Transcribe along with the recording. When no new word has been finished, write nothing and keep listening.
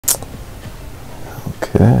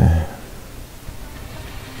Okay.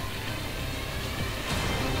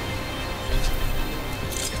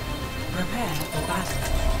 Prepare for battle.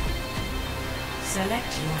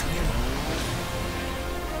 Select your hero.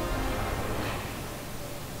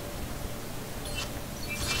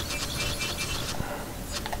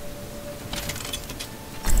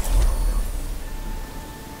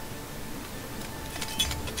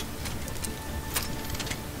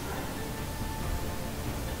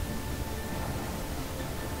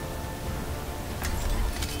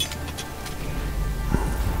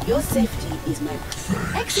 Your safety is my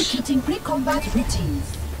executing pre-combat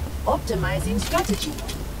routines, optimizing strategy.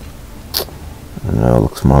 No, it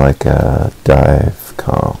looks more like a dive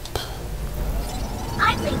comp.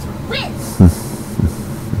 I'm going to win.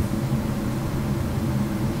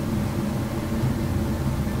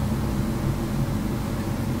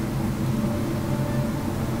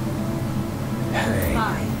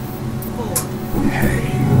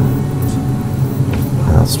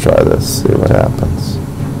 Let's try this, see what happens.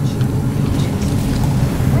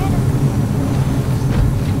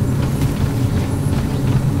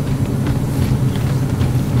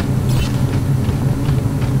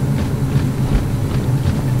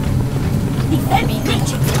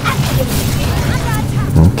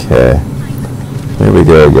 Okay, here we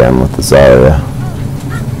go again with the Zarya.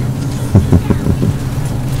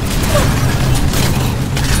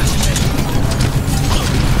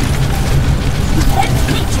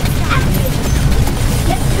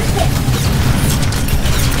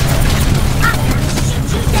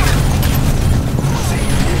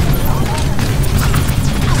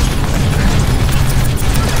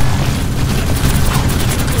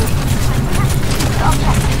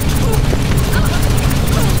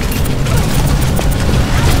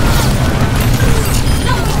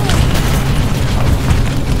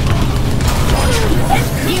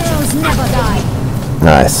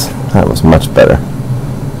 Nice. That was much better.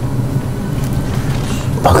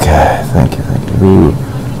 Okay, thank you, thank you. Ooh,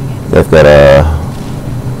 they've got a...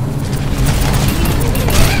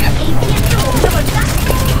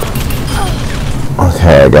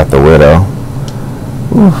 Okay, I got the Widow.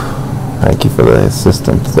 Ooh, thank you for the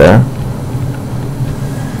assistance there.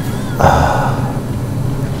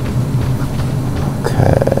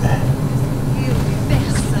 Okay.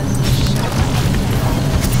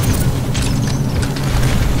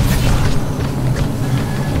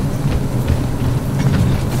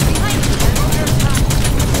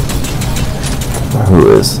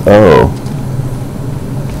 Who is? Oh.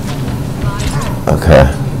 Okay.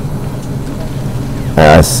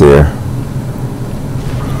 I see her.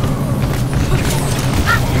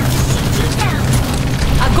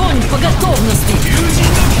 Огонь по готовности.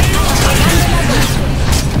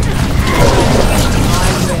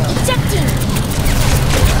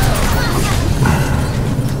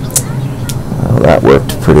 Well, that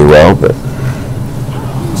worked pretty well, but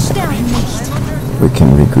we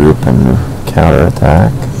can regroup and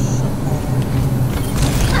counterattack.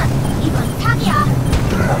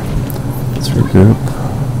 Let's regroup.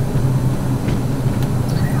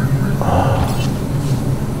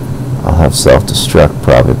 I'll have self-destruct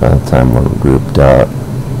probably by the time we're grouped up.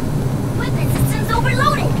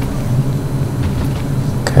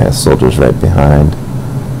 Okay, a soldier's right behind.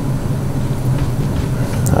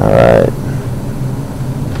 Alright.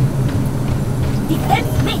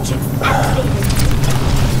 Defense matrix activated.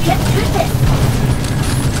 Get through this.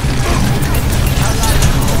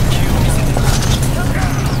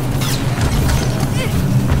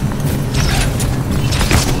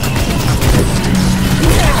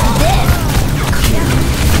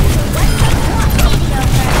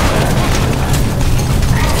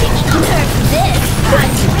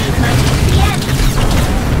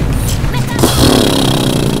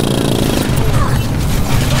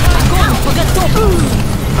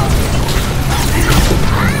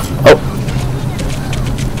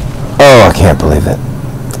 Oh, I can't believe it.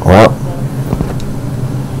 Well,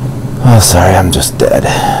 oh, sorry, I'm just dead.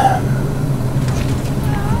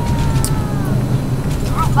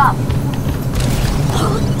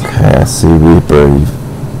 Okay, I see Reaper.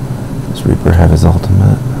 Does Reaper have his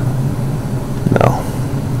ultimate? No.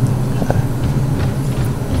 Okay.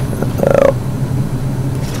 Oh.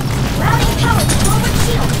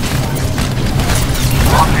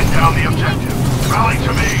 Locking down the objective. Rally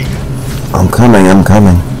to me. I'm coming, I'm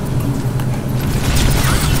coming.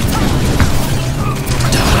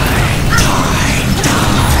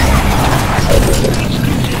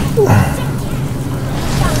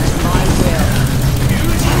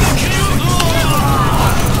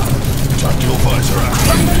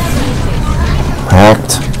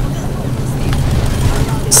 Hacked.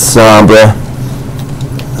 Sombra.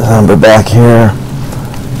 Zombie back here.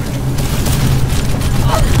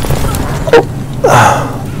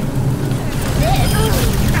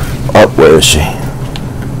 Oh, where is she?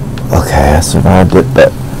 Okay, I survived it,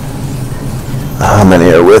 but how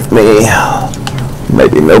many are with me?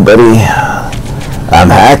 Maybe nobody. I'm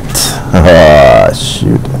hacked. Ah,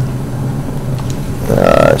 shoot.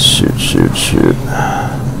 Shoot.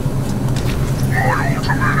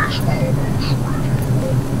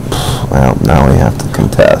 Well, now we have to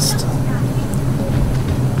contest.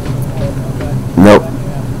 Nope.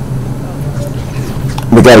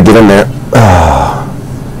 We gotta get in there.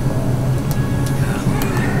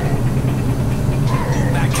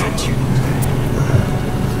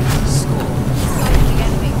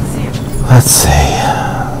 Let's see.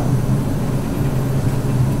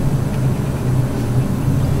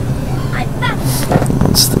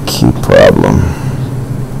 What's the key problem?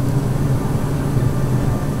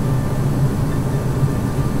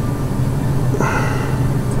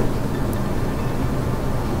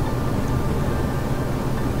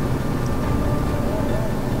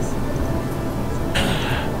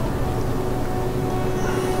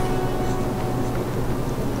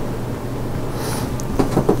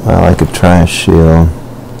 Well, I could try a shield.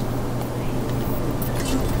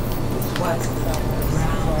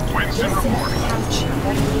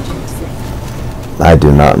 I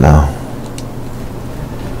do not know.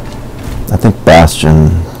 I think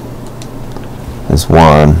Bastion is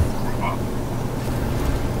one,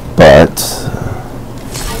 but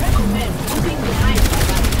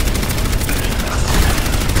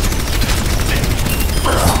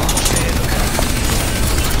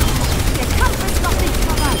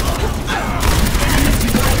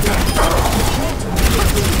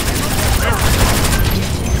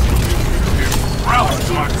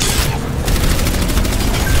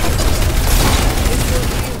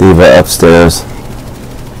D.Va upstairs.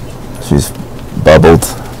 She's bubbled.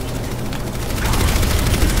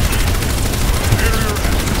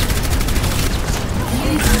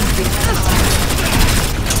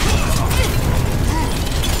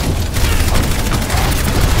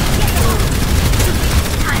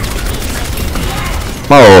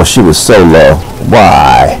 Oh, she was so low.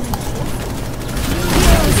 Why?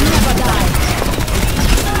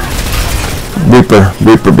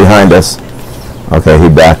 Reaper behind us. Okay, he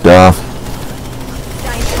backed off.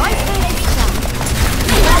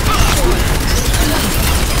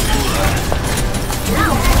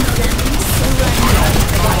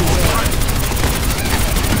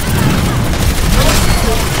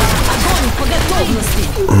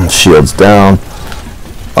 Shield's down.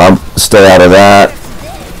 Stay out of that.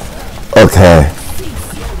 Okay.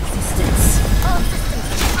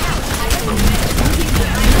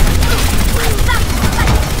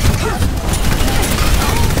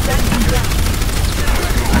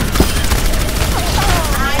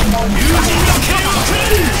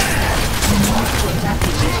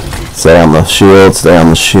 Stay on the shield, stay on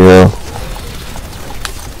the shield.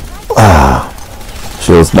 Ah,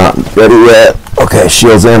 shield's not ready yet. Okay,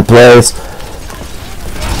 shield's in place.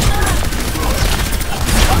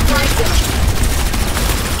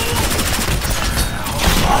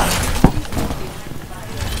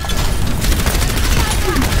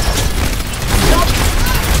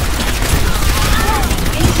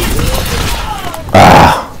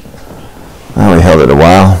 Ah, well, we held it a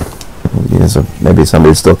while. Maybe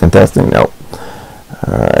somebody's still contesting. Nope.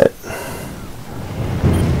 Alright.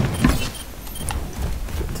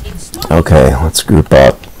 Okay, let's group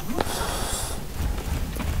up.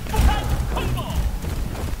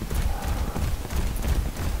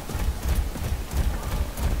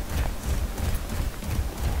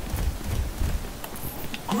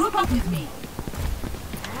 Group up with me.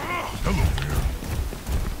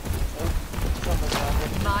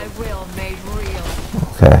 My will made real.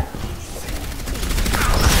 Okay.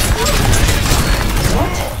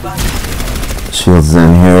 Shield's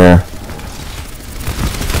in here.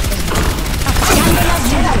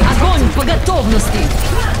 Огонь по готовности.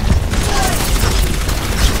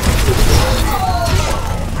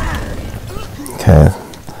 Okay.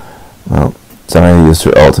 Well, Zaya used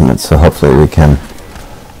her ultimate, so hopefully we can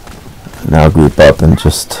now group up and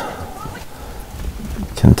just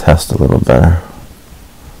contest a little better.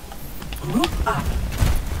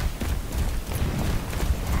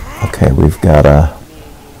 Okay, we've got a...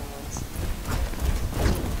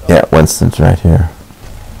 Yeah, Winston's right here.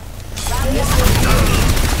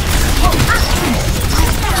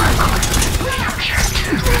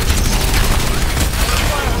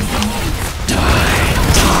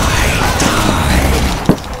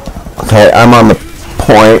 Okay, I'm on the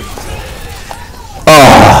point.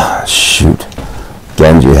 Oh, shoot.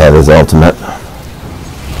 Genji had his ultimate.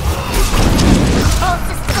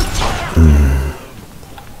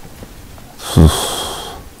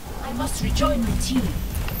 I must rejoin the team.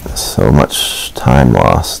 So much time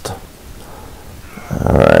lost.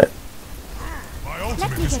 Alright.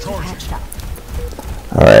 Let me get you patched up.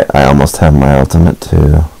 Alright, I almost have my ultimate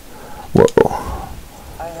too. Whoa.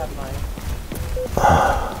 I have mine.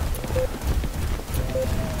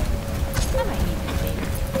 I might need that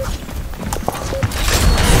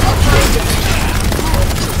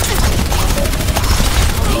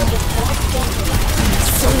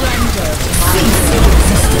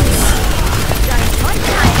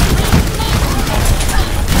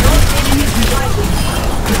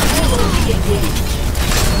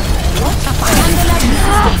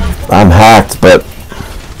later. I'm hacked, but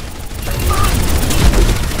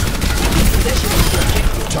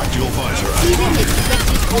Tactical visor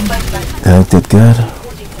I did good.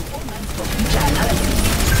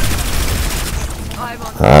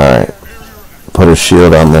 Alright. Put a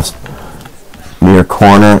shield on this near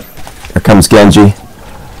corner. Here comes Genji.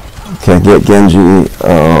 Can't get Genji.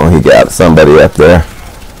 Oh, he got somebody up there.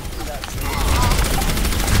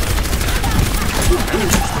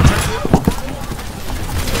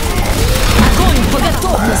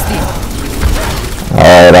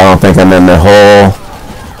 Alright, I don't think I'm in the hole.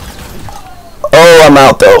 Oh, I'm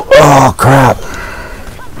out though. Oh, crap.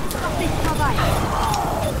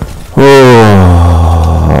 Oh.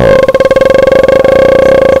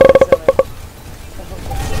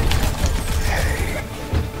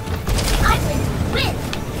 I'm going to win.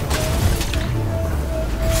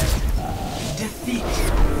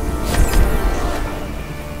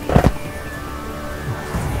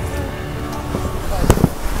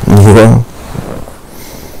 Yeah.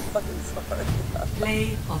 Fucking sorry.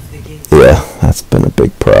 Play of the game. Yeah, that's been a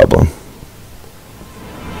big problem.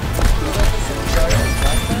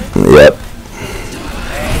 Yep.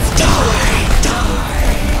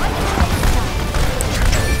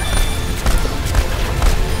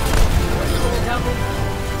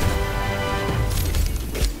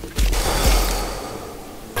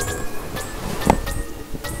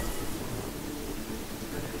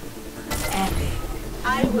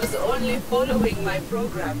 I was only following my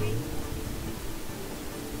programming.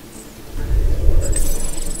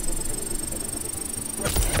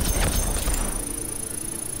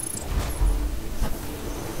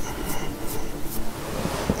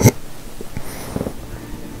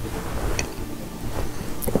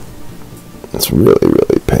 It's really,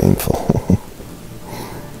 really painful.